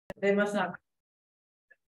They must not.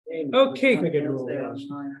 Okay. I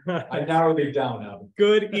narrowed it down now.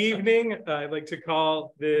 Good evening. I'd like to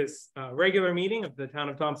call this regular meeting of the Town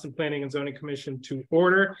of Thompson Planning and Zoning Commission to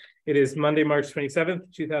order. It is Monday, March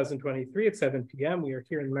 27th, 2023 at 7 p.m. We are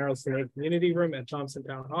here in the Merrill Senate Community Room at Thompson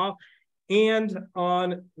Town Hall and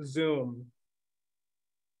on Zoom.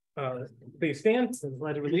 Please stand to the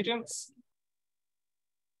Pledge of Allegiance.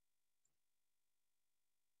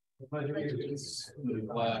 The Pledge of Allegiance to the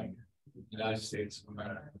flag of the United States of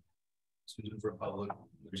America, to the republic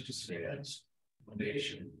which stands, one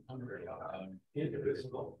nation under God,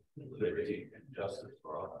 indivisible, liberty and justice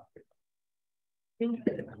for all.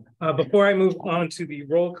 Before I move on to the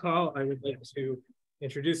roll call, I would like to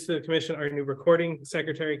introduce to the commission our new recording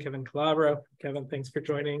secretary, Kevin Calabro. Kevin, thanks for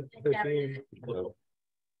joining.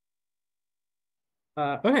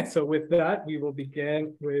 Okay, so with that, we will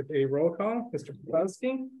begin with a roll call. Mr.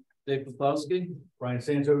 Poplowski. Dave Poplowski, Brian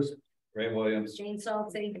Santos, Ray Williams, Jane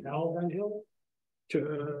Salty.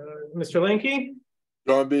 Mr. Lanky.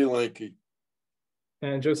 John B. Lanky.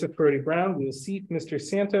 And Joseph Brody Brown will seat Mr.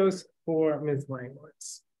 Santos for Ms.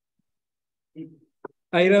 Langwitz.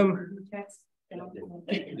 Item. And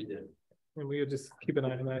we'll just keep an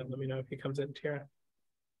eye on that and let me know if he comes in here.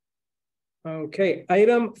 Okay,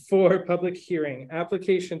 item for public hearing,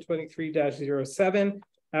 application 23-07,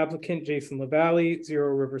 applicant Jason LaValle,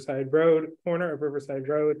 0 Riverside Road, corner of Riverside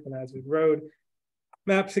Road and Aswood Road,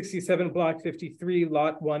 map 67, block 53,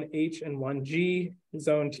 lot 1H and 1G,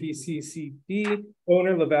 zone TCCD,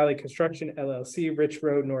 owner LaValle Construction LLC, Rich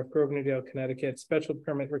Road, North Grovenordale, Connecticut, special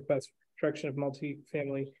permit request for construction of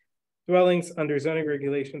multifamily dwellings under zoning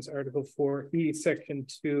regulations, Article 4E, Section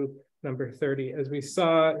 2, number 30. As we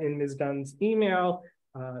saw in Ms. Dunn's email,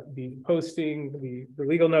 the posting, the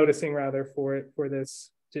legal noticing rather for this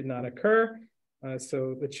did not occur.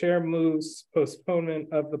 So the chair moves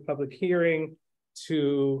postponement of the public hearing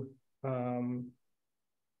to our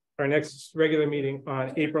next regular meeting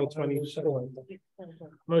on April 24th.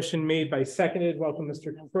 Motion made by seconded. Welcome,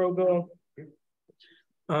 Mr. Krogel.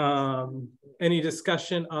 Any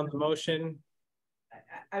discussion on the motion?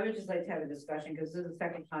 I would just like to have a discussion because this is the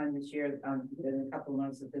second time this year, in a couple of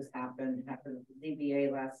months that this happened at the ZBA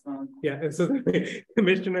last month. Yeah, and so the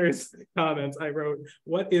commissioner's comments, I wrote,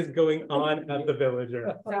 what is going on at the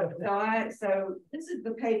Villager? So this is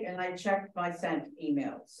the page, and I checked my sent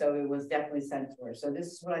email, so it was definitely sent to her. So this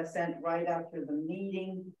is what I sent right after the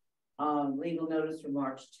meeting, legal notice for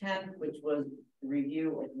March 10th, which was the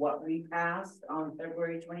review of what we passed on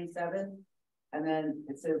February 27th. And then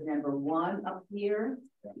it says number 1 up here.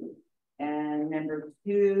 And number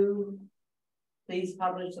 2, please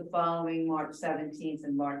publish the following March 17th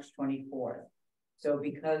and March 24th. So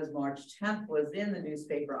because March 10th was in the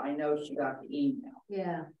newspaper, I know she got the email.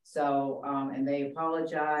 Yeah. So, and they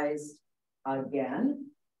apologized again.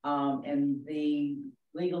 And the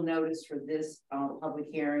legal notice for this public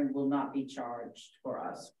hearing will not be charged for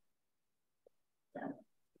us.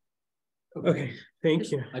 Okay, thank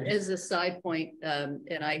you. As a side point,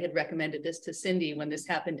 and I had recommended this to Cindy when this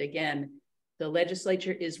happened again, the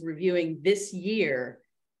legislature is reviewing this year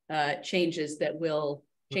changes that will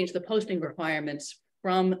change the posting requirements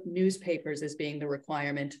from newspapers as being the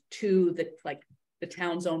requirement to the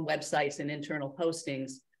town's own websites and internal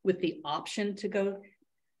postings with the option to go.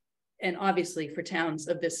 And obviously for towns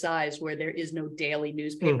of this size where there is no daily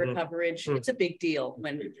newspaper coverage, it's a big deal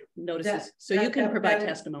when notices. So you can provide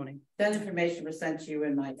testimony. That information was sent to you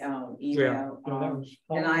in my email.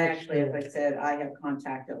 And I actually, as I said, I have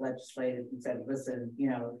contacted legislators and said, listen, you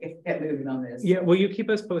know, get moving on this. Yeah, will you keep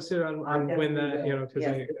us posted on when that, you know,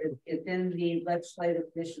 because it's in the legislative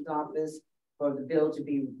commission's office for the bill to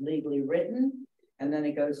be legally written, and then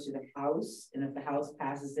it goes to the House, and if the House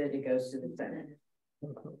passes it, it goes to the Senate.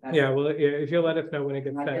 Yeah, well, if you'll let us know when it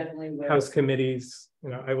gets to House committees, you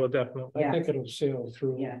know, I will definitely. I think it'll sail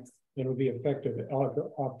through. Yes. It'll be effective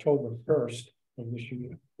October 1st of this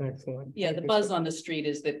year. Excellent. Yeah, the buzz on the street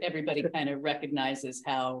is that everybody kind of recognizes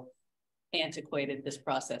how antiquated this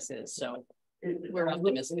process is. So we're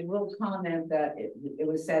optimistic. We will comment that it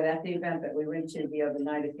was said at the event that we went to the other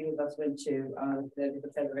night, a few of us went to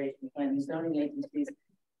the Federation of Planning and Zoning Agencies,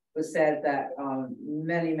 was said that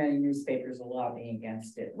many newspapers are lobbying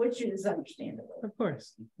against it, which is understandable. Of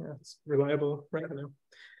course, yeah, it's reliable revenue.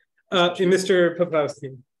 Mr.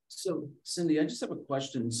 Poplowski. So Cindy, I just have a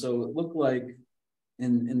question. So it looked like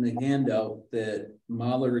in the handout that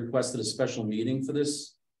Mahler requested a special meeting for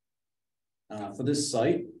this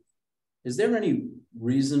site. Is there any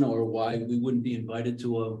reason or why we wouldn't be invited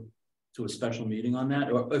to a special meeting on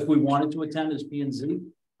that, or if we wanted to attend as P&Z,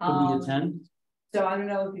 could we attend? So I don't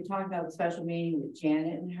know if you're talking about the special meeting with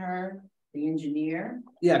Janet and her, the engineer.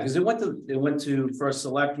 Yeah, because it went to first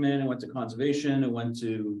selectmen, it went to conservation, it went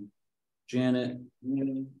to Janet.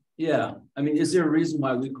 Yeah, I mean, is there a reason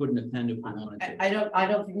why we couldn't attend if we wanted to? I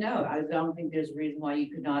don't know. I don't think there's a reason why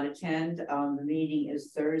you could not attend. The meeting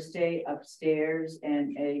is Thursday upstairs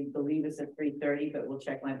and I believe it's at 3:30, but we'll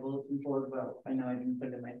check my bulletin board. Well, I know I didn't put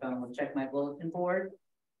it in my phone. We'll check my bulletin board.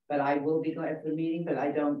 But I will be glad for the meeting, but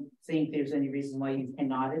I don't think there's any reason why you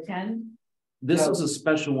cannot attend. This was a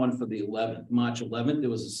special one for the 11th, March 11th. There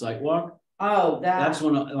was a site walk. Oh, That's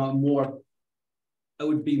when I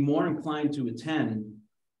would be more inclined to attend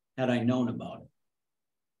had I known about it.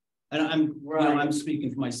 And I'm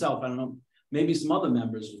speaking for myself. I don't know, maybe some other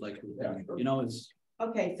members would like to attend, it's.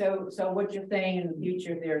 Okay, so what you're saying in the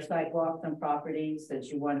future, if there are sidewalks on properties that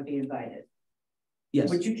you want to be invited? Yes.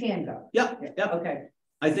 But you can go. Yeah. Okay.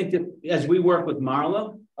 I think that as we work with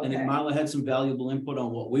Marla, and if Okay. Marla had some valuable input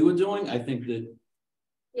on what we were doing, I think that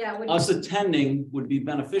Yeah, us attending would be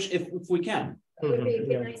beneficial if we can. it would be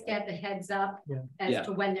Yeah. nice to have the heads up Yeah. as Yeah.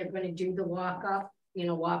 to when they're gonna do the walk up,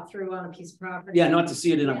 walk through on a piece of property. Yeah, not to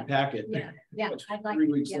see it in Yeah. a packet. Yeah, I'd like.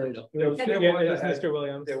 3 weeks yeah. later. Yeah, yes, Mr.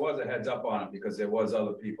 Williams. There was a heads up on it because there was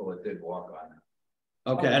other people that did walk on it.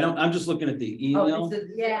 Okay, I'm just looking at the Oh, email. it's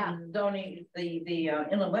the, Yeah. Zoning, the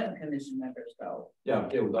Inland Wetland Commission members though. Yeah,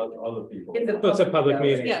 it was other people. It's a public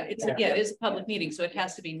meeting. Yeah, it is a public meeting, so it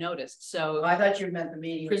has to be noticed, so I thought you meant the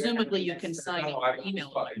meeting. presumably you can sign No, it I or email.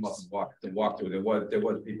 talking about the walk through. There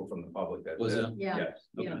was people from the public that Was did. it? Yeah. Yes.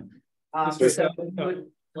 Yeah. Okay. So if you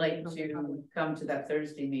would like to come to that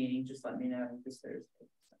Thursday meeting, just let me know this Thursday.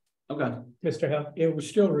 Okay, Mr. Hill, it would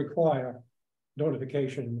still require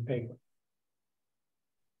notification in the paper.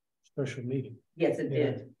 Special meeting, Yes, it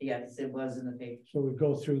did. Yes, it was in the paper. so we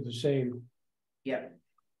go through the same, Yeah,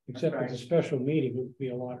 except that right. the special meeting would be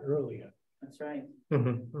a lot earlier. that's right.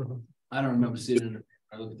 I don't remember seeing it. in the-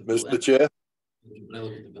 I look at the Mr. village. Chair, I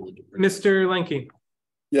look at the village. Mr. Lenke.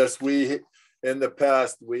 yes, in the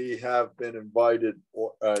past, we have been invited,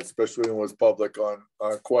 especially when it was public, on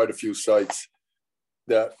quite a few sites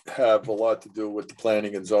that have a lot to do with the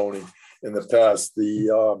planning and zoning. In the past,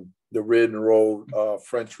 the Ridden Road,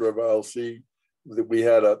 French River LC, they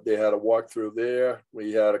had a walkthrough there.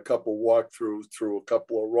 We had a couple walkthroughs through a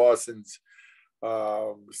couple of Rawsons,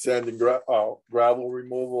 sand and gravel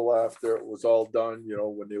removal after it was all done,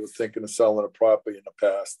 when they were thinking of selling a property in the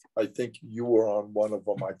past. I think you were on one of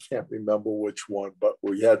them. I can't remember which one, but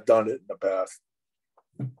we had done it in the past.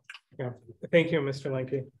 Yeah, thank you, Mr.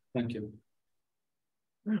 Lenke. Thank you.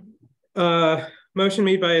 Motion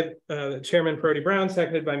made by Chairman Brody Brown,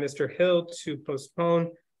 seconded by Mr. Hill to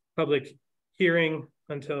postpone public hearing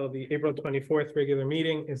until the April 24th regular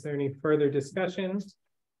meeting. Is there any further discussion?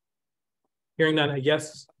 Hearing none, a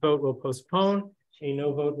yes vote will postpone, a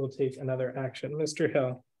no vote will take another action. Mr.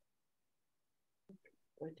 Hill.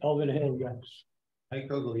 Alvin Hill, yes. Mike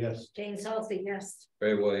Kugel, yes. Jane Salty, yes.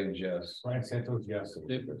 Ray Williams, yes. Brian Santos, yes.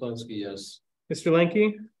 Dave Peplowski, yes. Mr.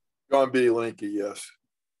 Lenke John B. Linky, yes.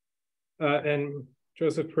 and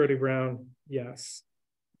Joseph Brody Brown, yes.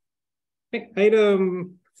 Okay,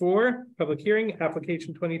 item 4, public hearing,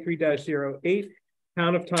 application 23-08,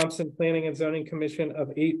 Town of Thompson Planning and Zoning Commission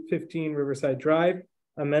of 815 Riverside Drive,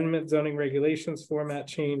 amendment zoning regulations, format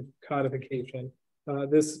change, codification.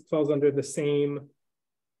 This falls under the same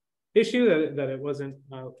issue that it wasn't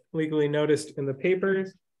legally noticed in the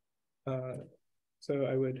papers. So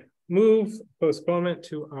I would move postponement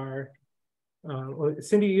to our, well,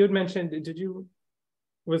 Cindy, you had mentioned,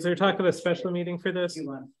 was there talk of a special meeting for this? You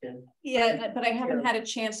want to? Yeah, but I haven't had a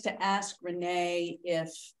chance to ask Renee if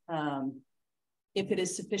it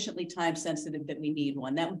is sufficiently time sensitive that we need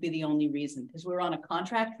one. That would be the only reason, because we're on a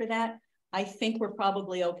contract for that. I think we're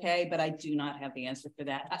probably okay, but I do not have the answer for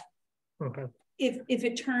that. Okay. If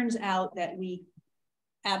it turns out that we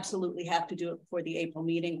absolutely have to do it before the April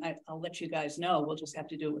meeting, I'll let you guys know. We'll just have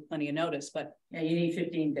to do it with plenty of notice, but. Yeah, you need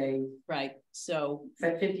 15 days, Right, so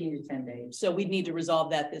 15 to 10 days. So we'd need to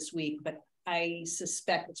resolve that this week, but I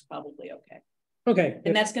suspect it's probably okay. Okay.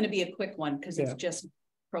 And that's going to be a quick one because it's Yeah. just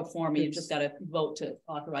pro forma. You just got to vote to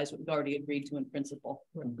authorize what we've already agreed to in principle.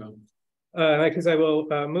 Okay. Because I will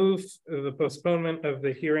move the postponement of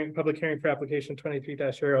the public hearing for application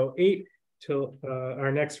 23-08 till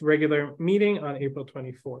our next regular meeting on April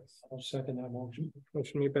 24th. I'll second that motion.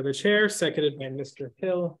 Motion made by the chair, seconded by Mr.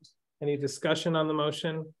 Hill. Any discussion on the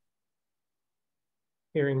motion?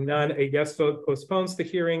 Hearing none, a yes vote postpones the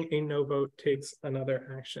hearing, a no vote takes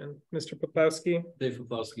another action. Mr. Poplawski. Dave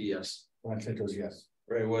Peplowski, yes. Brian Santos, yes.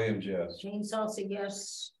 Ray Williams, yes. Jane Salty,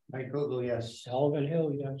 yes. Mike Kugel, yes. Alvin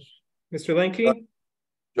Hill, yes. Mr. Lenke.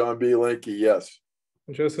 John B. Linky, yes.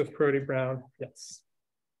 Joseph Prody Brown, yes.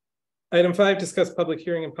 Item 5, discuss public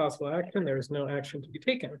hearing and possible action. There is no action to be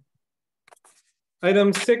taken.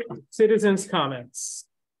 Item 6, citizens' comments.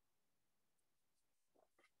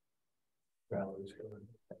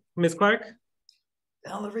 Ms. Clark?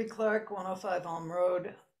 Valerie Clark, 105 Elm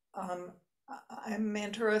Road. I'm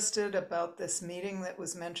interested about this meeting that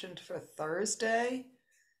was mentioned for Thursday.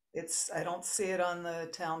 I don't see it on the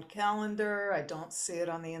town calendar. I don't see it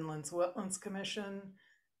on the Inland Wetlands Commission.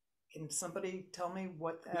 Can somebody tell me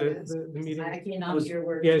what that is? The meeting. I cannot hear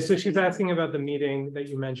word. Yeah, so she's asking about the meeting that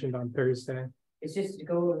you mentioned on Thursday. It's just to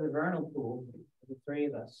go over the vernal pool, the three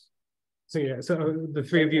of us. So yeah, so the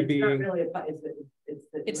three of you It's being, not really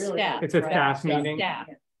It's really staff. it's a right? staff meeting, Staff.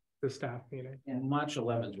 the staff meeting. March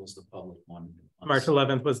 11th was the public one. March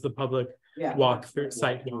 11th was the public Yeah. walkthrough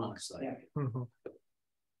site. Yeah. Mhm.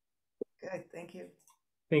 Okay, thank you.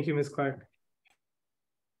 Thank you, Ms. Clark.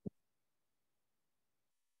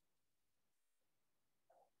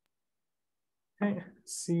 Okay,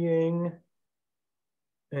 seeing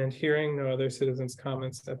and hearing no other citizens'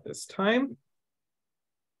 comments at this time.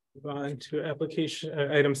 Move on to application,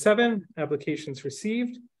 item 7, applications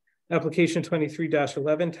received. Application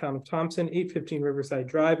 23-11, Town of Thompson, 815 Riverside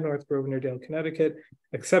Drive, North Grosvenor, Connecticut.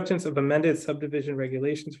 Acceptance of amended subdivision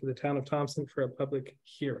regulations for the Town of Thompson for a public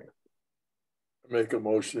hearing. Make a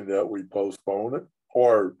motion that we postpone it,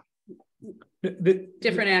 or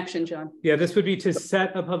Different action, John. Yeah, this would be to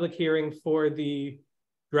set a public hearing for the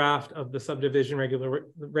draft of the subdivision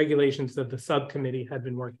regulations that the subcommittee had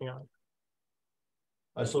been working on.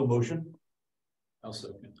 I saw motion. I'll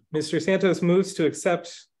second. Mr. Santos moves to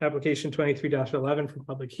accept application 23-11 for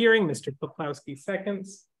public hearing. Mr. Poplawski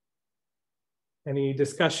seconds. Any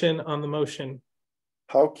discussion on the motion?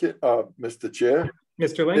 how can, Mr. Chair,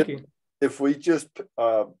 Mr. Lenke. if we just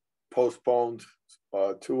postponed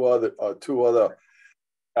two other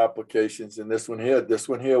applications, and this one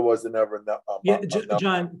here wasn't ever. Yeah,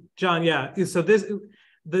 John, yeah. So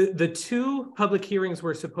the two public hearings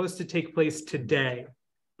were supposed to take place today,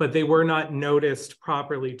 but they were not noticed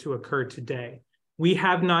properly to occur today. We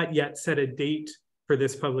have not yet set a date for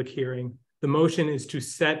this public hearing. The motion is to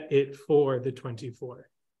set it for the 24th,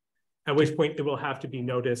 at which point it will have to be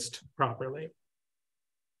noticed properly.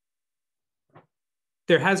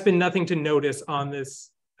 There has been nothing to notice on this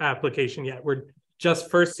application yet. We're just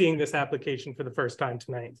first seeing this application for the first time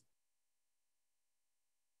tonight.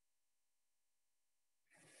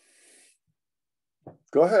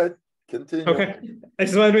 Go ahead, continue. Okay, I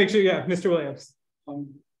just wanted to make sure, yeah, Mr. Williams.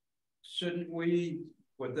 Shouldn't we,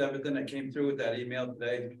 with everything that came through with that email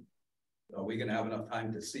today, are we gonna have enough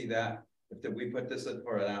time to see that? If we put this in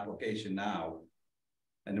for an application now,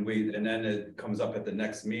 and then it comes up at the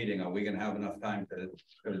next meeting, are we gonna have enough time to,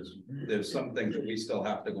 because there's some things that we still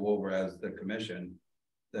have to go over as the commission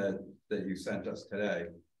that you sent us today.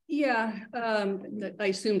 Yeah, I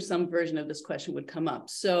assumed some version of this question would come up.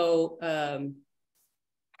 So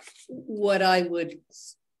what I would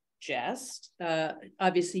suggest,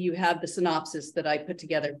 obviously you have the synopsis that I put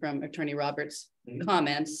together from Attorney Roberts'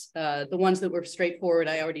 comments. The ones that were straightforward,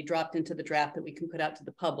 I already dropped into the draft that we can put out to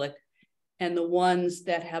the public. And the ones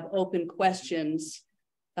that have open questions,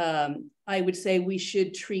 I would say we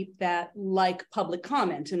should treat that like public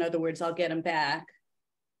comment. In other words, I'll get them back.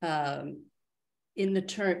 In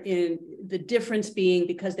the difference being,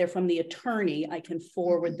 because they're from the attorney, I can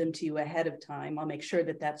forward them to you ahead of time. I'll make sure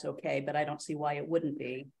that that's okay, but I don't see why it wouldn't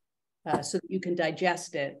be, so that you can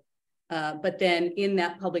digest it. But then in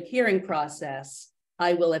that public hearing process,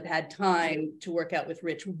 I will have had time to work out with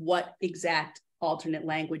Rich what exact alternate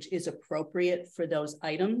language is appropriate for those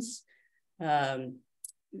items.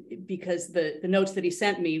 Because the notes that he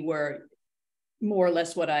sent me were more or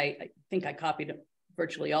less what I think I copied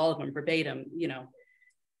virtually all of them verbatim. You know,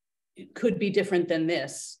 it could be different than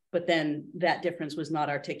this, but then that difference was not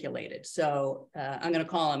articulated. So I'm going to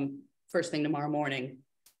call him first thing tomorrow morning,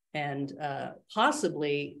 and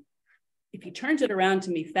possibly if he turns it around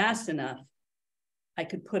to me fast enough, I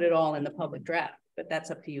could put it all in the public draft, but that's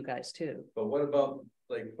up to you guys too. But what about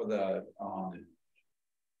like for the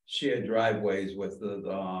shared driveways with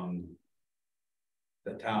the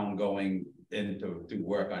town going in to do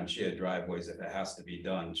work on shared driveways if it has to be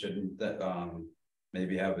done? Shouldn't that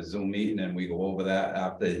maybe have a Zoom meeting and we go over that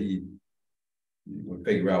after we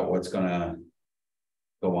figure out what's gonna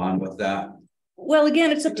go on with that? Well,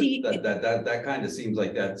 again, it's up to you. That kind of seems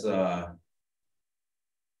like that's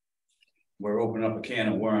we're opening up a can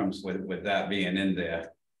of worms with that being in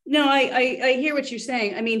there. No, I hear what you're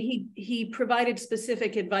saying. I mean, he provided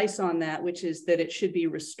specific advice on that, which is that it should be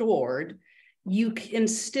restored. you can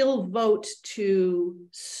still vote to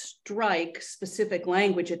strike specific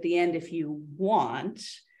language at the end if you want.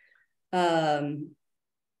 I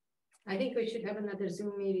think we should have another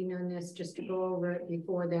Zoom meeting on this just to go over it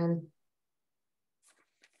before then.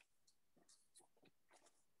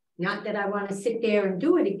 Not that I want to sit there and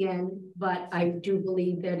do it again, but I do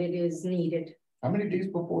believe that it is needed. How many days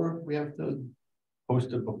before we have to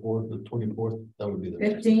post it before the 24th? That would be the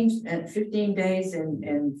 15 days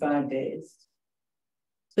and 5 days.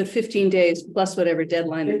 So 15 days plus whatever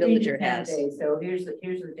deadline the villager has. Days. So here's the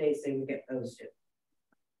days they will get posted.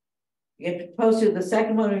 You get posted, the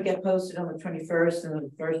second one will get posted on the 21st, and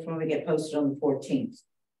the first one will get posted on the 14th.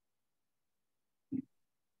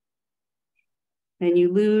 And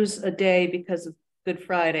you lose a day because of Good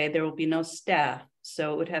Friday, there will be no staff.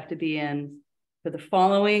 So it would have to be in for the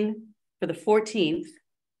 14th,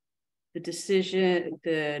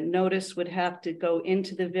 the notice would have to go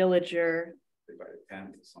into the villager.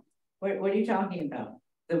 What are you talking about?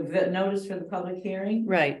 The notice for the public hearing?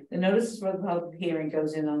 Right. The notice for the public hearing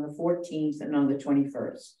goes in on the 14th and on the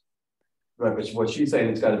 21st. Right, but what she's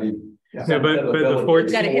saying, it's gotta be. Yeah, but the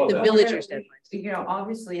 14th. Got to hit the villager's deadline. You know,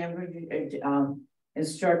 obviously I'm going to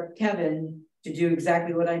instruct Kevin to do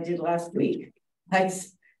exactly what I did last week. I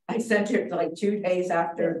sent it like 2 days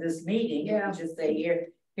after this meeting. Yeah. And just say,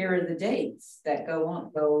 here are the dates that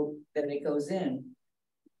that it goes in.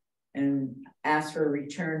 And ask for a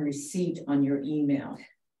return receipt on your email.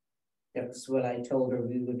 That's what I told her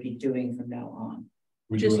we would be doing from now on.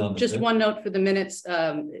 Just one note for the minutes,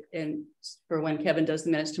 and for when Kevin does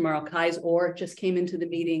the minutes tomorrow, Kai's Orr just came into the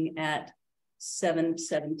meeting at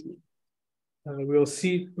 7:17. We'll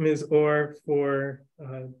seat Ms. Orr for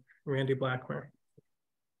Randy Blackmer.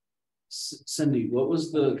 Cindy, what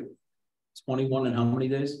was the 21 and how many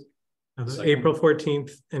days? April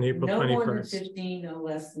 14th and April 21st. No more than 15, no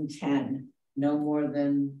less than 10. No more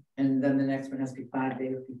than, and then the next one has to be 5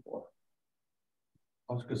 days before.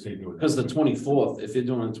 I was gonna say do it Because the 24th, if you're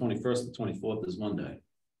doing the 21st, the 24th is Monday.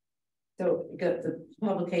 So the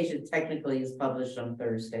publication technically is published on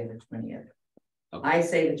Thursday, the 20th. Okay. I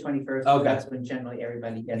say the 21st, okay. That's when generally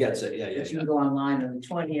everybody gets it. Yeah. But you can go online on the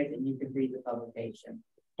 20th and you can read the publication.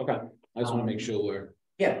 Okay, I just want to make sure we're.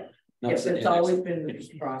 Yeah, yes, it's always been this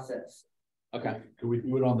process. Okay. Can we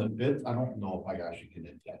do it on the 5th? I don't know if I actually can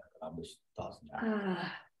attend, but I'm just tossing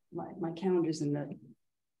that. My calendar's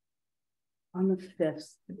on the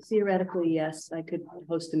 5th. Theoretically, yes, I could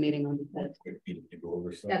host a meeting on the 5th.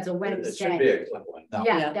 That's a Wednesday. No,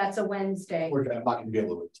 Yeah, that's a Wednesday. I'm not gonna be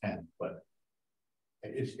able to attend, but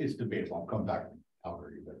it's debatable. I'm coming back from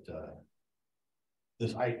Calgary, but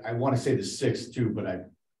this I want to say the 6th too, but I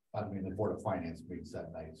mean the Board of Finance meets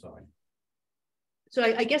that night, so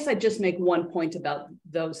I guess I'd just make one point about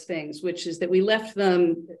those things, which is that we left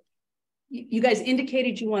them. You guys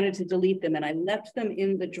indicated you wanted to delete them, and I left them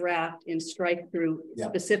in the draft in strike through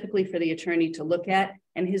specifically for the attorney to look at.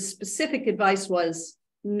 And his specific advice was,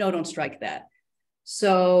 no, don't strike that.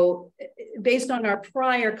 So based on our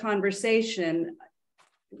prior conversation,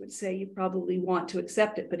 I would say you probably want to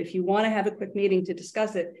accept it. But if you want to have a quick meeting to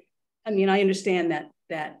discuss it, I mean, I understand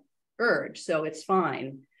that urge, so it's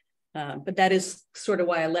fine. But that is sort of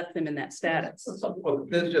why I left them in that status.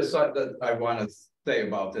 There's just something that I want to say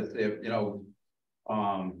about this. If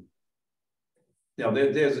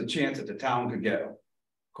there's a chance that the town could get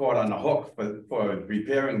caught on the hook for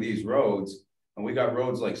repairing these roads, and we got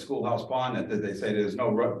roads like Schoolhouse Pond that they say there's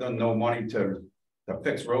no money to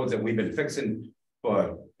fix roads that we've been fixing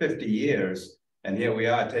for 50 years, and here we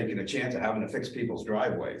are taking a chance of having to fix people's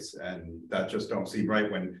driveways, and that just don't seem right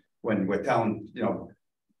when we're telling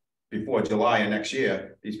before July of next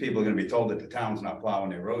year, these people are going to be told that the town's not plowing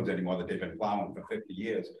their roads anymore, that they've been plowing for 50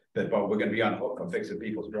 years, but we're going to be on the hook for fixing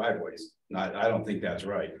people's driveways. I don't think that's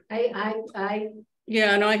right.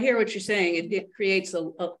 Yeah, no, I hear what you're saying. It creates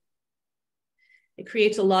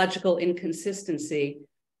a logical inconsistency.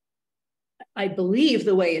 I believe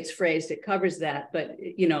the way it's phrased, it covers that, but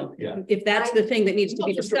if that's the thing that needs to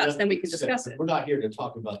be discussed, then we can discuss it. We're not here to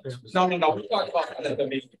talk about this. No. We're talking about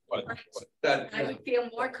that. I would feel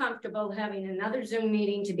more comfortable having another Zoom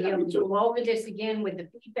meeting to be able to go over this again with the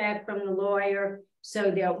feedback from the lawyer,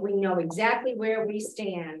 so that we know exactly where we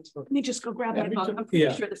stand. Let me just go grab my book. I'm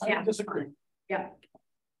pretty sure this. I disagree. Yeah.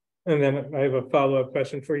 And then I have a follow-up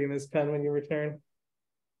question for you, Ms. Penn, when you return.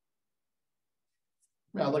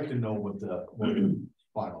 Yeah, I'd like to know what the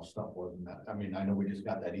final stuff was in that. I mean, I know we just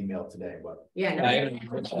got that email today, but Yeah, I I haven't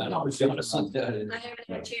had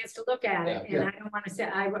a chance to look at it, and I don't want to say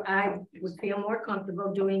I would feel more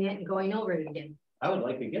comfortable doing it and going over it again. I would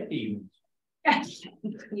like to get the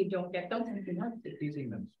You don't get them. these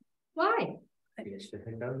emails. Why?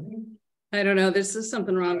 I don't know. There's just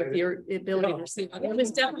something wrong with your ability to see. It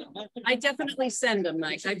was definitely, I definitely send them,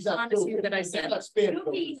 Mike. I promise you that I send.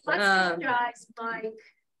 Mike.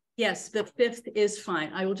 Yes, the 5th is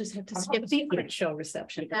fine. I will just have to skip the art show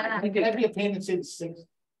reception. Can I be a pain and say the 6th?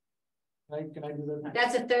 Can I do that?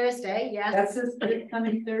 That's a Thursday, yeah. That's this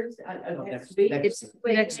coming Thursday, next week. It's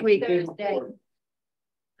next week. Thursday.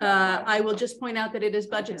 I will just point out that it is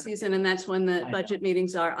budget season and that's when the budget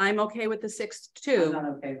meetings are. I'm okay with the 6th I'm too. not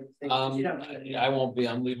okay with things. You don't need I won't be,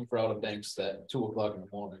 I'm leaving for Outer Banks at 2 o'clock in the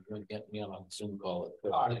morning. You're gonna get me on a Zoom call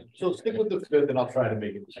at. So stick with the 5th and I'll try to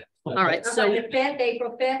make it. All right, so The 5th,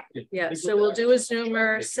 April 5th. yeah, so we'll do a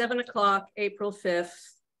Zoomer 7 o'clock, April 5th.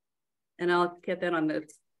 And I'll get that on the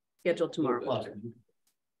schedule tomorrow.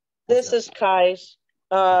 This is Kai's.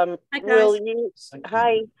 Hi, Will guys. you,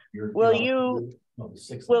 hi,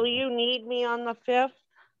 will you need me on the 5th?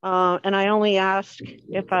 And I only ask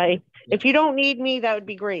if you don't need me, that would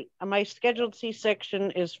be great. My scheduled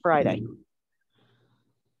C-section is Friday.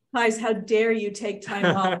 Guys, how dare you take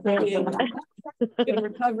time off in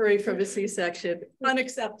recovery from a C-section?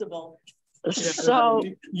 Unacceptable. So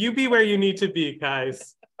you be where you need to be,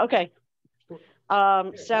 guys. okay.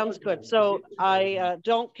 Sounds good. So I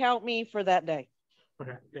don't count me for that day.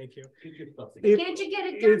 Okay, thank you. Can't you get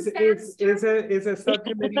it done faster? Is a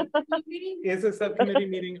subcommittee is a subcommittee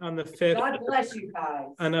meeting on the 5th? God bless you guys.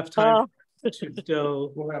 Enough time to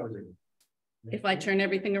still. If I turn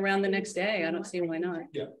everything around the next day, I don't see why not.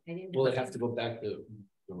 Yeah. Will it have to go back to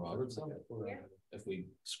Robert's if we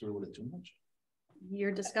screw with it too much?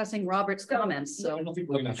 You're discussing Robert's comments, so I don't think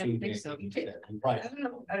we're gonna I don't think so. Right.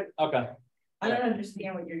 Okay. I don't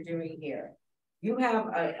understand what you're doing here. You have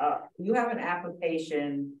an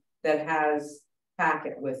application that has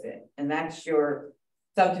packet with it, and that's your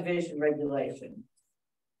subdivision regulation.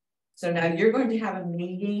 So now you're going to have a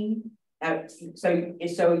meeting. So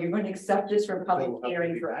you're going to accept this for public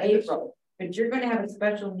hearing for April, but you're going to have a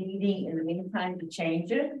special meeting in the meantime to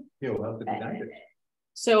change it. Yeah, we'll have to do that.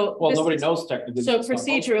 So Well, nobody knows technically. So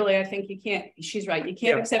procedurally, I think you can't, she's right, you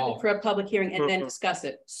can't accept it for a public hearing and then discuss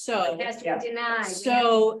it. So, It has to be denied.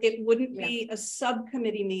 so it wouldn't be a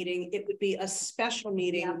subcommittee meeting, it would be a special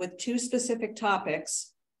meeting with 2 specific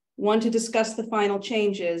topics. One to discuss the final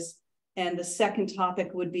changes, and the second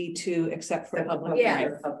topic would be to accept for a public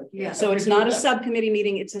hearing. Yeah. So it's not a subcommittee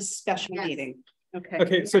meeting, it's a special meeting.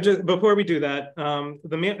 Okay, so just before we do that,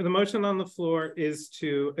 the motion on the floor is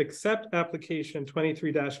to accept application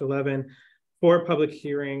 23-11 for public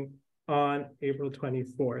hearing on April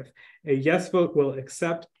 24th. A yes vote will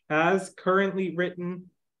accept as currently written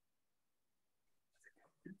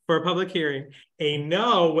for a public hearing. A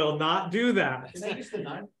no will not do that.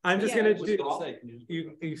 I'm just gonna do,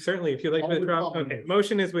 you certainly, if you like to withdraw, okay,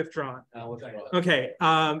 motion is withdrawn. Okay,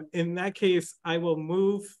 in that case, I will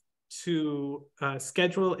move to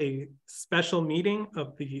schedule a special meeting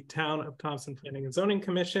of the Town of Thompson Planning and Zoning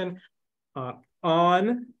Commission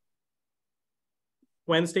on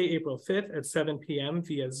Wednesday, April 5th at 7 p.m.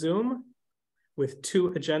 via Zoom with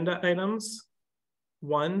 2 agenda items.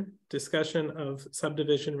 1, discussion of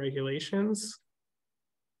subdivision regulations.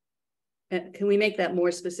 And can we make that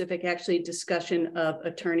more specific? Actually, discussion of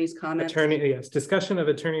attorney's comments. Yes, discussion of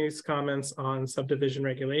attorney's comments on subdivision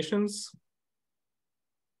regulations.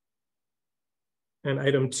 And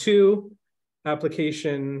item 2,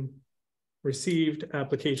 application received,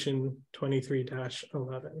 application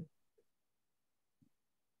 23-11.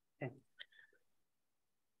 Okay.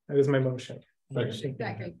 That is my motion.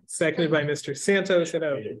 Second. Seconded by Mr. Santos in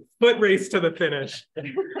a foot race to the finish.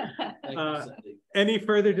 Any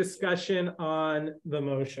further discussion on the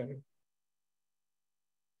motion?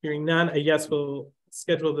 Hearing none, a yes will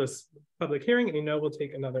schedule this public hearing, and a no will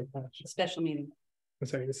take another action. Special meeting. I'm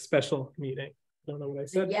sorry, a special meeting. I don't know what I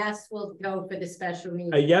said. Yes, we'll go for the special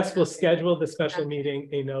meeting. A yes will schedule the special meeting,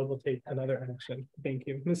 a no will take another action. Thank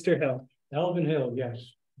you. Mr. Hill. Elvin Hill, yes.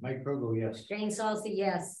 Mike Krogo, yes. Jane Salsa,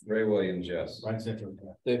 yes. Ray Williams, yes. Ryan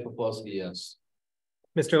Central, Dave Poplawski, yes.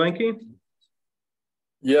 Mr. Lenke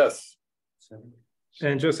Yes.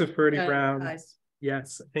 and Joseph Purdy Brown. Guys.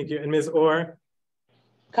 Yes, thank you. And Ms. Orr.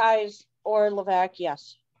 Kai's or Levac,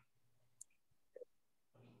 yes.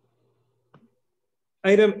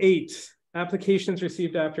 Item 8, applications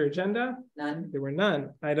received after agenda. None. There were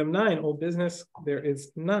none. Item 9, old business. There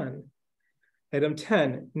is none. Item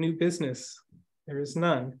 10, new business. There is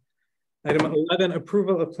none. Item 11,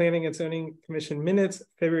 approval of Planning and Zoning Commission minutes,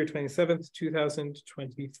 February 27th,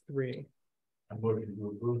 2023. I'm voting to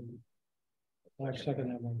approve. I second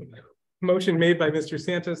that one. Motion made by Mr.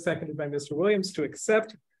 Santos, seconded by Mr. Williams to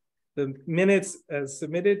accept The minutes as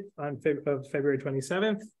submitted on February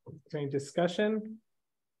 27th. Any discussion?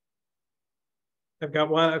 I've got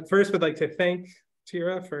one. I first would like to thank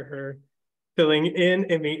Tira for her filling in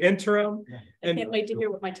the interim. I can't wait to hear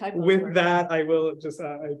what my typo is. With that, I will just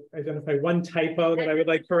identify one typo that I would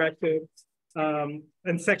like corrected.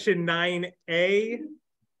 In section 9A.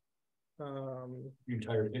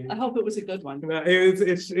 Entire thing. I hope it was a good one. No,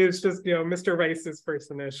 it's just, you know, Mr. Rice's first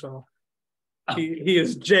initial. He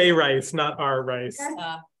is J Rice, not R Rice.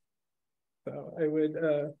 So I would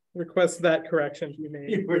request that correction to be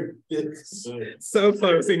made. So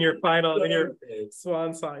close in your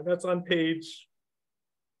swan song. That's on page,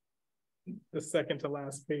 the second to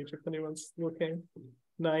last page, if anyone's looking.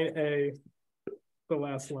 9A, the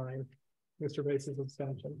last line. Mr. Rice's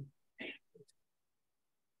abstention.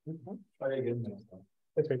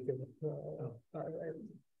 That's right.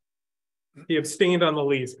 He abstained on the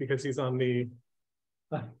lease because he's on the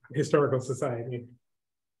Historical Society.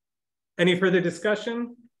 Any further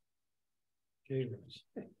discussion? Okay,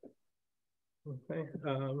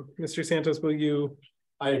 Mr. Santos, will you?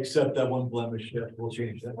 I accept that one blemish. Yeah, we'll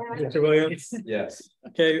change that. Mr. Williams? Yes.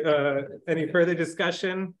 Okay, any further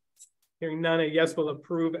discussion? Hearing none, a yes will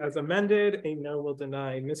approve as amended, a no will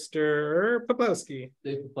deny. Mr. Poplowski.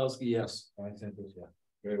 Dave Poplowski, yes. I sent this, yeah.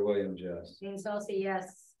 Mary Williams, yes. James Dawson,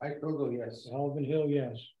 yes. I Krogo, yes. Alvin Hill,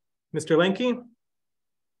 yes. Mr. Lenke?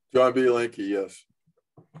 John B. Linky, yes.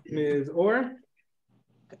 Ms. Orr?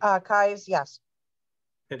 Kais, yes.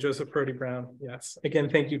 And Joseph Brody Brown, yes.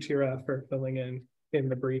 Again, thank you, Tira, for filling in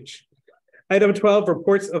the breach. Item 12,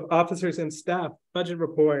 reports of officers and staff. Budget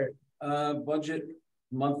report. Budget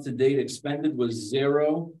month to date expended was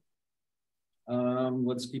 0.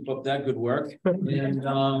 Let's keep up that good work. And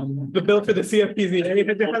the bill for the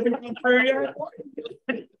CFPZA hasn't come through yet.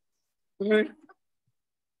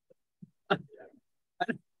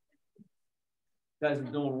 Guys are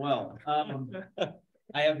doing well.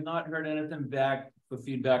 I have not heard anything back for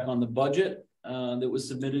feedback on the budget that was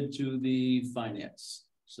submitted to the finance.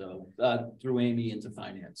 So through Amy into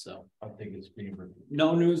finance. So I think it's being reviewed.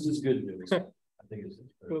 No news is good news. I think it's.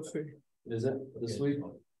 We'll see. Is it this week?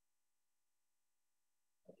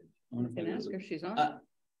 I can ask her if she's on.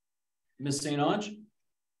 Miss St. Ange?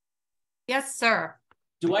 Yes, sir.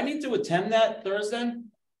 Do I need to attend that Thursday?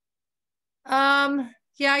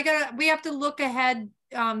 Yeah, we have to look ahead.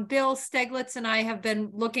 Bill Steglitz and I have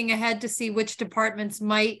been looking ahead to see which departments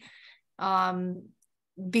might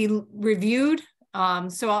be reviewed.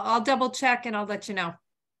 So I'll double check and I'll let you know.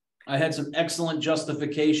 I had some excellent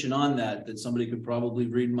justification on that somebody could probably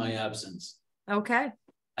read in my absence. Okay.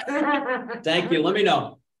 Thank you. Let me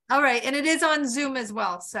know. All right. And it is on Zoom as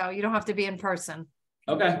well. So you don't have to be in person.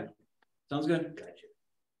 Okay. Sounds good.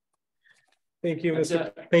 Thank you,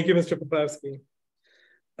 Mr. Poplowski.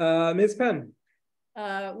 Ms. Penn.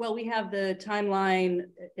 Well, we have the timeline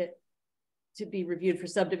to be reviewed for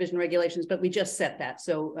subdivision regulations, but we just set that,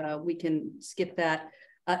 so we can skip that.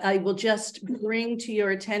 I will just bring to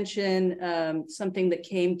your attention something that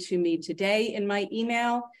came to me today in my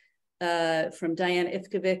email from Diane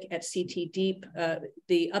Ifkovic at CT Deep.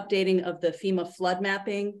 The updating of the FEMA flood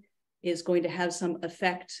mapping is going to have some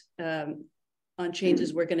effect on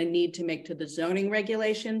changes we're going to need to make to the zoning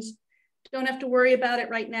regulations. Don't have to worry about it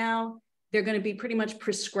right now. They're going to be pretty much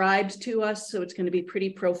prescribed to us, so it's going to be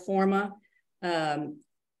pretty pro forma. But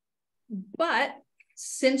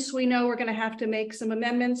since we know we're going to have to make some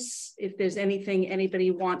amendments, if there's anything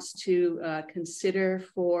anybody wants to consider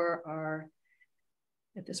for our,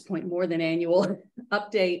 at this point, more than annual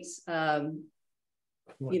updates,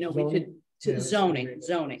 you know, we could, to zoning.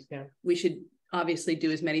 Yeah. We should obviously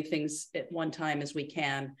do as many things at one time as we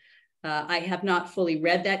can. I have not fully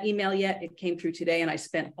read that email yet. It came through today and I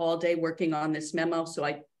spent all day working on this memo. So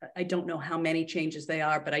I don't know how many changes they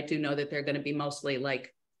are, but I do know that they're going to be mostly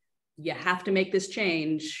like, you have to make this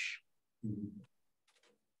change.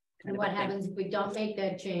 And what happens if we don't make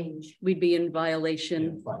that change? We'd be in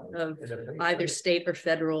violation of either state or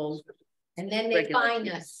federal. And then they fine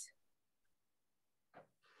us.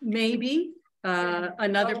 Maybe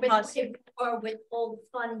another or withhold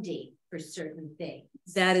funding for certain things.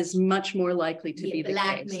 That is much more likely to be the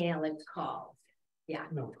blackmail, it's called. Yeah.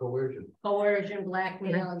 No, coercion. Coercion,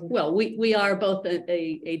 blackmail. Well, we are both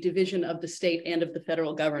a division of the state and of the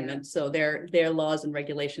federal government, so their laws and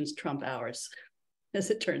regulations trump ours, as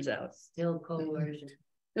it turns out. Still coercion.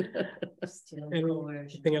 Still coercion.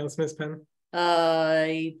 Anything else, Ms. Penn?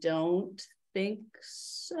 I don't think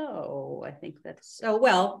so. I think that's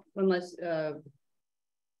well, unless Brian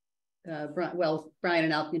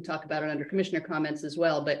and Al can talk about it under commissioner comments as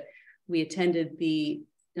well, but we attended the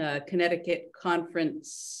Connecticut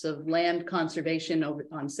Conference of Land Conservation over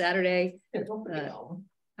on Saturday.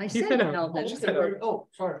 I said Alvin. Oh,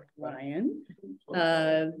 sorry. Ryan.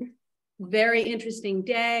 Very interesting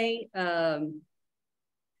day.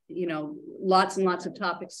 You know, lots and lots of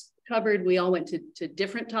topics covered. We all went to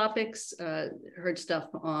different topics, heard stuff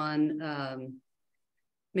on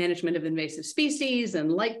management of invasive species and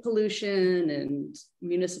light pollution and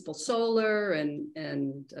municipal solar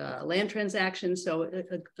and land transactions. So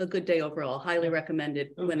a good day overall. Highly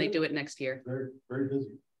recommended when they do it next year. Very, very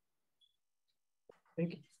busy.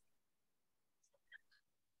 Thank you.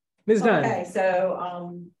 Ms. Dunn. Okay,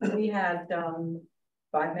 so we had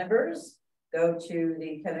 5 members go to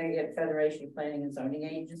the Connecticut Federation of Planning and Zoning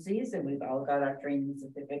Agencies, and we've all got our training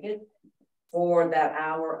certificate for that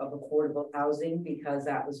hour of affordable housing, because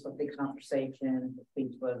that was what the conversation, the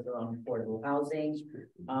speech was on affordable housing.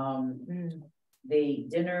 The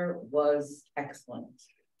dinner was excellent.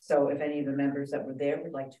 So if any of the members that were there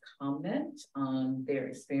would like to comment on their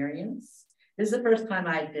experience. This is the first time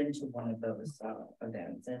I've been to one of those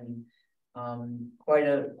events, and quite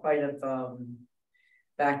a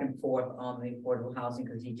back and forth on the affordable housing,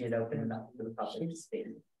 because he did open it up to the public to speak.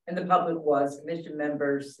 And the public was commission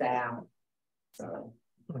members, staff. So,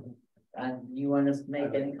 and you want to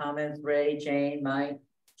make any comments, Ray, Jane, Mike,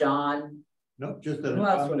 John? No, just Who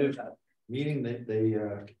else would have meeting that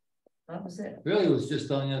that was it. really was just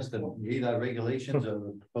telling us to read our regulations or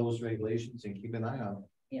the proposed regulations and keep an eye on it.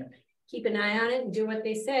 Yeah. Keep an eye on it and do what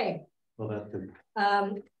they say. Well, that's good.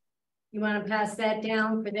 You want to pass that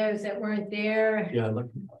down for those that weren't there? Yeah,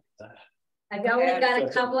 look. I've only got a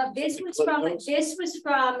couple of, this was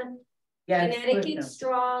from Connecticut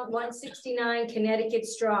Strong, 169 Connecticut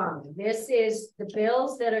Strong. This is the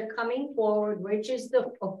bills that are coming forward, which is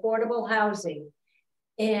the affordable housing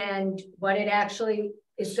and what it actually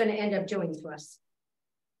is going to end up doing to us.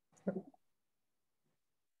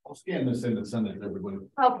 I'll scan this in and send it to everybody.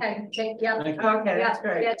 Okay, thank you. Okay, that's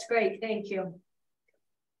great. That's great, thank you.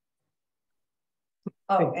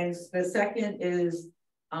 Oh, and the second is,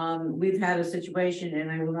 we've had a situation,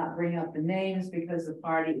 and I will not bring up the names because the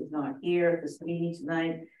party is not here at this meeting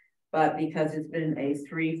tonight, but because it's been a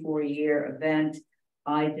 3-4 year event,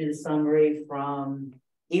 I did a summary from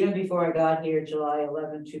even before I got here, July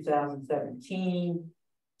 11, 2017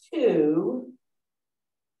 to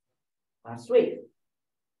last week.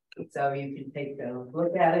 So you can take a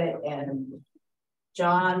look at it. And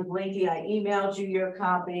John Blinky, I emailed you your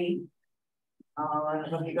copy. I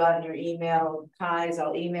don't know if you got in your email, Kai's,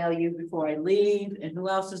 I'll email you before I leave. And who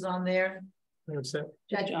else is on there? That's it.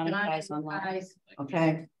 John and Kai's online.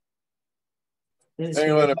 Okay.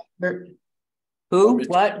 Hang on. Who?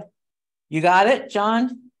 What? You got it,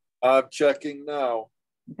 John? I'm checking now.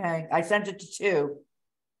 Okay, I sent it to 2.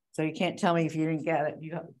 So you can't tell me if you didn't get it.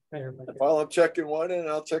 You got it. While I'm checking one and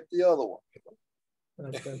I'll check the other one.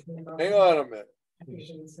 Hang on a minute.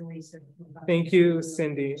 Thank you,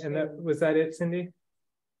 Cindy. And was that it, Cindy?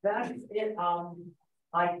 That's it.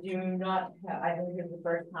 I do not have, I think it's the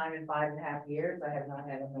first time in 5.5 years I have not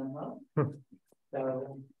had a memo.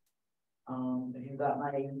 So if you got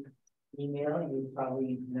my email, you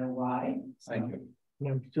probably know why. Thank you.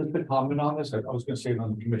 Yeah, just to comment on this, I was going to say it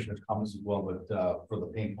on the commissioner's comments as well, but for the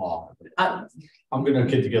paintball, I'm going to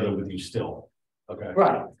get together with you still. Okay.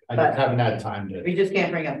 Right. I just haven't had time to. We just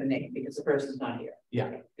can't bring up the name because the person's not here.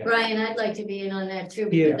 Yeah. Brian, I'd like to be in on that too,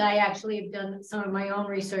 because I actually have done some of my own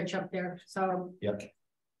research up there. So. Yep.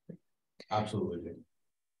 Absolutely.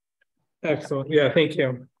 Excellent. Yeah, thank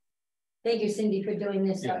you. Thank you, Cindy, for doing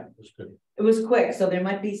this. Yeah, it was good. It was quick, so there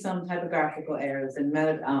might be some typographical errors and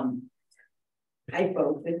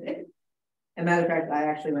typos in it. As a matter of fact, I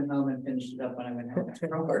actually went home and finished it up when I went home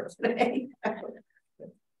from work today.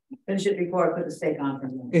 Finish it before I put the steak on for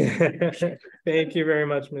me. Thank you very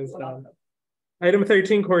much, Ms. Dunn. Item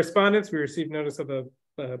 13, correspondence. We received notice of a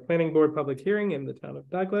planning board public hearing in the town of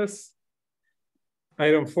Douglas.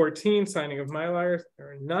 Item 14, signing of Mylars.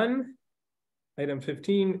 There are none. Item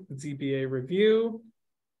 15, ZBA review.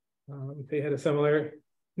 They had a similar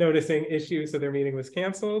noticing issue, so their meeting was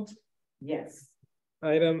canceled. Yes.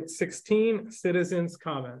 Item 16, citizens'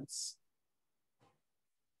 comments.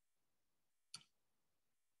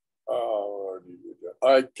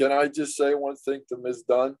 Can I just say one thing to Ms.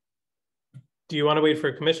 Dunn? Do you want to wait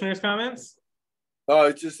for commissioners' comments? No,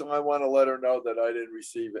 I want to let her know that I didn't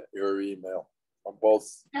receive your email on both.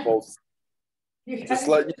 Just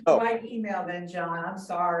let you know. My email then, John. I'm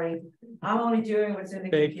sorry. I'm only doing what's in the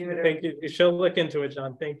computer. Thank you. She'll look into it,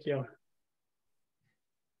 John. Thank you.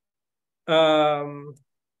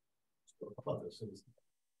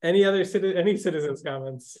 Any citizens'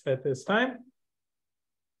 comments at this time?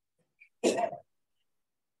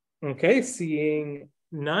 Okay, seeing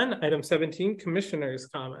none. Item 17, commissioners'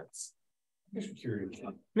 comments. Just curious.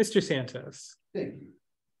 Mr. Santos. Thank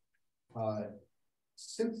you.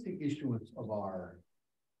 Since the issuance of our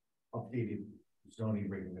updated zoning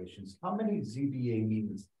regulations, how many ZBA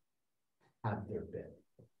meetings have there been?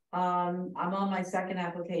 I'm on my second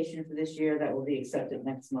application for this year that will be accepted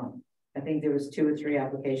next month. I think there was 2 or 3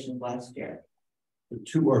 applications last year.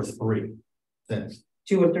 2 or 3 since.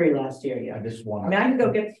 2 or 3 last year, yeah. I just want. I mean, I can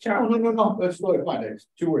go get the chart. No. That's totally fine. It's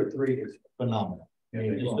 2 or 3 is phenomenal.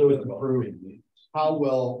 Just those to prove how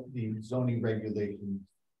well the zoning regulations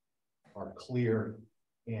are clear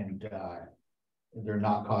and they're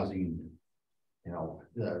not causing, you know,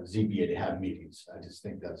 the ZBA to have meetings. I just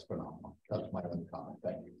think that's phenomenal. That's my only comment.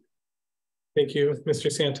 Thank you. Thank you,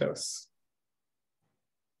 Mr. Santos.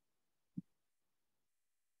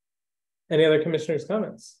 Any other commissioners'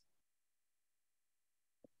 comments?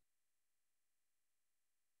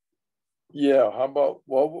 Yeah, how about,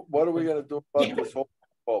 what are we gonna do about this whole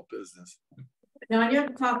football business? Now you have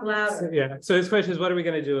to talk louder. Yeah, so his question is, what are we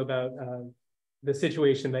gonna do about the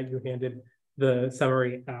situation that you handed the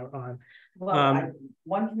summary out on? Well,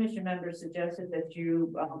 one commission member suggested that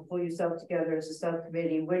you pull yourself together as a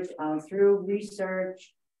subcommittee, which through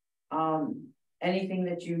research, anything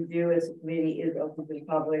that you do as a committee is open to the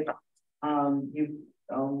public.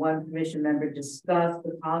 One commission member discussed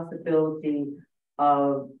the possibility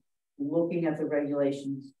of looking at the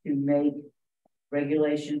regulations to make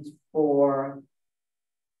regulations for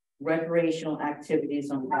recreational activities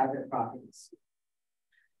on private properties.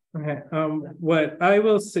 Okay, what I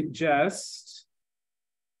will suggest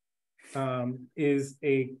is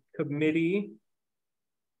a committee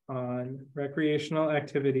on recreational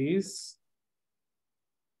activities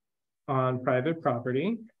on private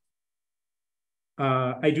property.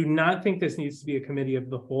 I do not think this needs to be a committee of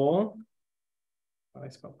the whole. I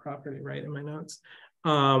spelled property right in my notes.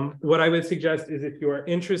 What I would suggest is if you are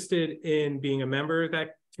interested in being a member of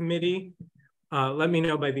that committee, let me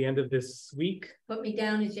know by the end of this week. Put me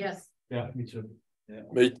down as yes. Yeah, me too. Yeah.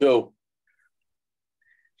 Me too.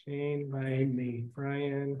 Jane, Mike,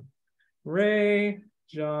 Brian, Ray,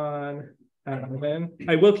 John, Alan.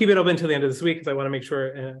 I will keep it open until the end of this week because I want to make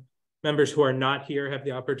sure members who are not here have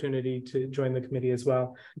the opportunity to join the committee as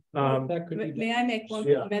well. May I make one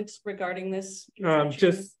comment regarding this?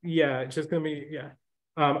 Just gonna be,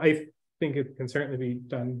 I think it can certainly be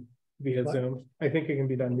done via Zoom. I think it can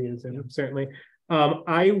be done via Zoom, certainly.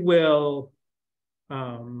 I will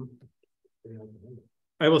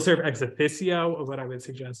serve ex officio. What I would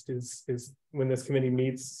suggest is when this committee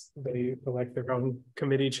meets, they elect their own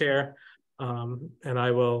committee chair, and I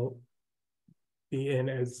will be in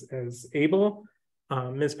as able.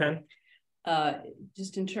 Ms. Penn?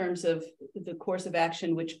 Just in terms of the course of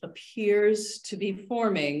action, which appears to be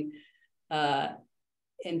forming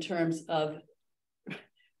in terms of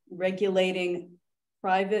regulating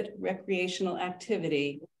private recreational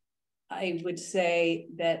activity, I would say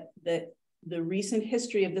that the recent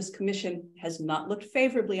history of this commission has not looked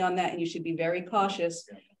favorably on that, and you should be very cautious.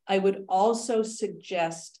 I would also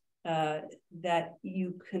suggest that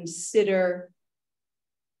you consider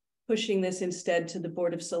pushing this instead to the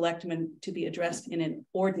Board of Selectmen to be addressed in an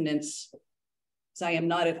ordinance, because I am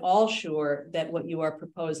not at all sure that what you are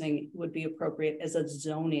proposing would be appropriate as a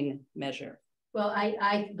zoning measure. Well,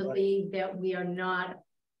 I believe that we are not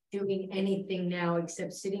doing anything now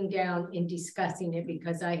except sitting down and discussing it,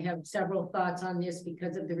 because I have several thoughts on this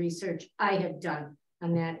because of the research I have done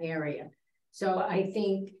on that area. So I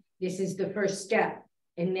think this is the first step.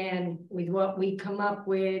 And then with what we come up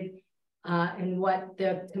with and what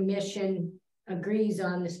the commission agrees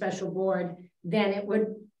on, the special board, then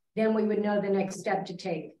we would know the next step to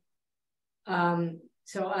take.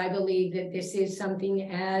 So I believe that this is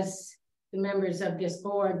something, as the members of this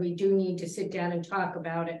board, we do need to sit down and talk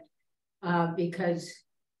about it, because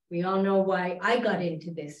we all know why I got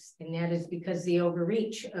into this, and that is because the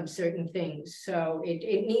overreach of certain things. So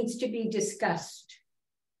it needs to be discussed,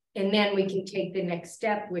 and then we can take the next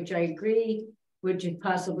step, which I agree, which is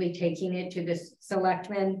possibly taking it to the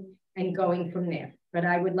selectmen and going from there. But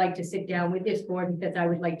I would like to sit down with this board because I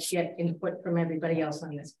would like to get input from everybody else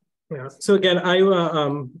on this. Yeah. So again, I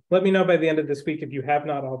let me know by the end of this week if you have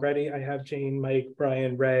not already. I have Jane, Mike,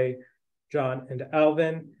 Brian, Ray, John, and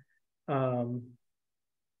Alvin. I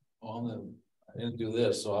didn't do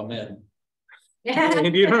this, so I'm in.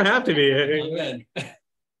 You don't have to be. I'm in.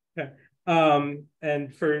 Yeah.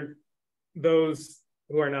 And for those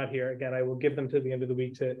who are not here, again, I will give them to the end of the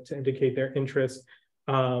week to indicate their interest.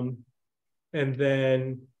 And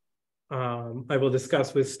then I will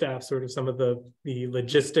discuss with staff sort of some of the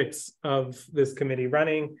logistics of this committee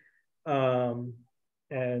running.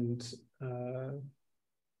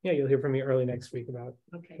 Yeah, you'll hear from me early next week about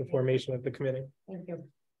the formation of the committee. Thank you.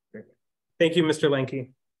 Thank you, Mr. Lenke.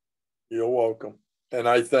 You're welcome. And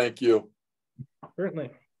I thank you. Certainly.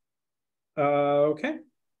 Okay.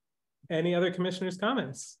 Any other commissioners'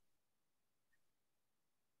 comments?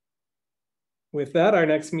 With that, our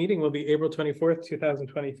next meeting will be April 24th,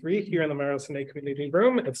 2023, here in the Marlson Lake Community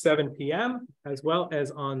Room at 7 p.m., as well as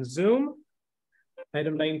on Zoom.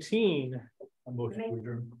 Item 19.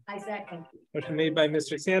 I second. Motion made by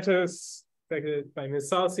Mr. Santos, seconded by Ms.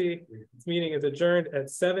 Salsi. This meeting is adjourned at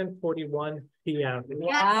 7:41 p.m.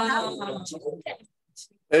 Wow.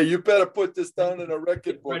 Hey, you better put this down in a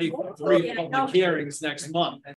record book. Ready for 3 public hearings next month.